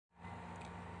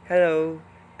Hello,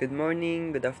 good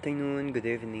morning, good afternoon, good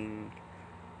evening.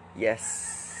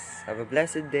 Yes, have a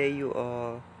blessed day, you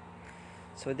all.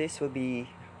 So, this will be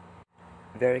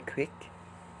very quick.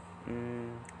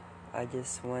 Mm, I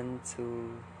just want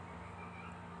to,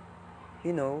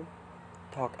 you know,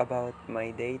 talk about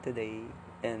my day today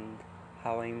and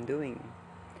how I'm doing.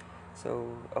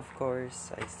 So, of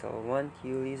course, I still want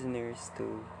you listeners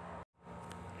to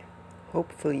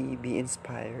hopefully be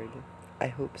inspired. I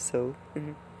hope so.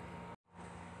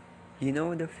 You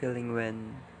know the feeling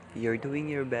when you're doing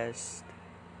your best.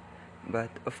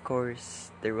 But of course,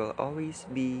 there will always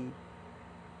be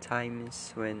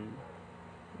times when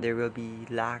there will be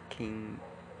lacking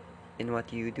in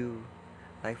what you do.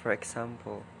 Like, for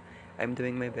example, I'm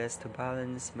doing my best to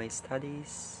balance my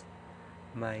studies,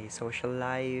 my social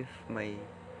life, my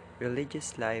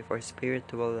religious life, or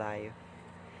spiritual life.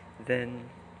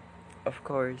 Then, of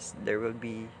course, there will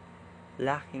be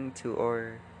lacking to,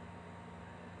 or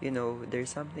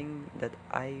there's something that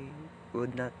I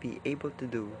would not be able to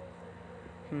do.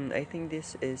 I think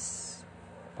this is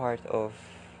part of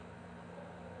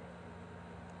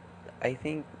I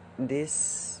think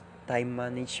this time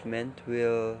management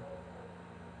will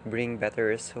bring better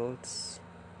results.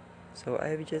 So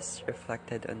I've just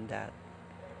reflected on that.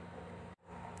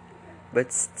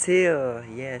 But still,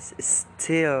 yes,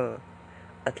 still,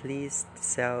 at least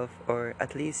self, or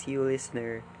at least you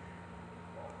listener,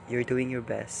 you're doing your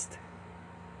best.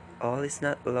 All is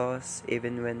not lost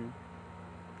even when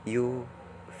you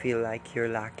feel like you're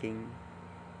lacking.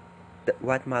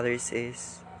 What matters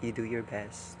is you do your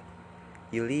best.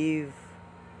 You live,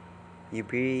 you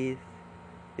breathe,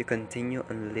 you continue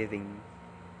on living.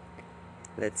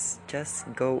 Let's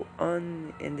just go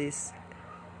on in this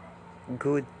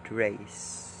good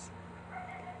race.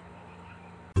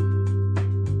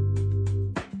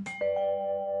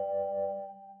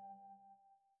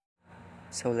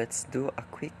 So let's do a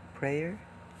quick prayer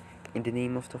in the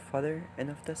name of the Father and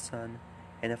of the Son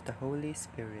and of the Holy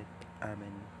Spirit.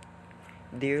 Amen.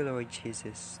 Dear Lord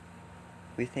Jesus,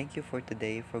 we thank you for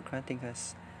today for granting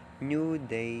us new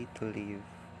day to live.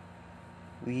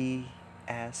 We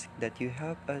ask that you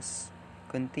help us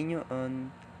continue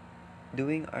on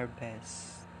doing our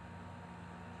best,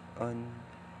 on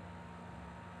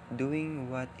doing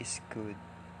what is good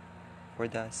for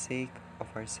the sake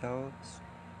of ourselves,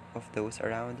 of those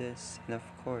around us, and of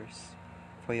course,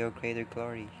 for your greater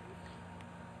glory.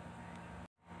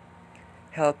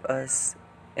 Help us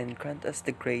and grant us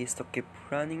the grace to keep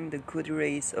running the good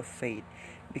race of faith,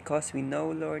 because we know,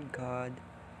 Lord God,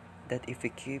 that if we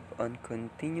keep on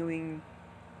continuing,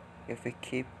 if we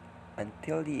keep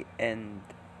until the end,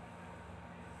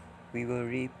 we will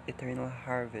reap eternal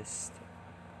harvest.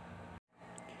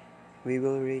 We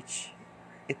will reach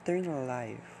eternal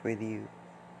life with you.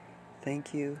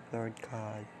 Thank you, Lord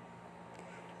God.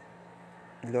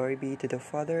 Glory be to the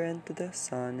Father, and to the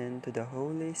Son, and to the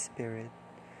Holy Spirit,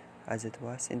 as it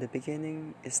was in the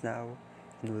beginning, is now,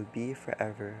 and will be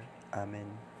forever.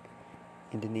 Amen.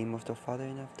 In the name of the Father,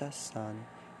 and of the Son,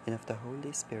 and of the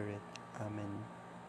Holy Spirit. Amen.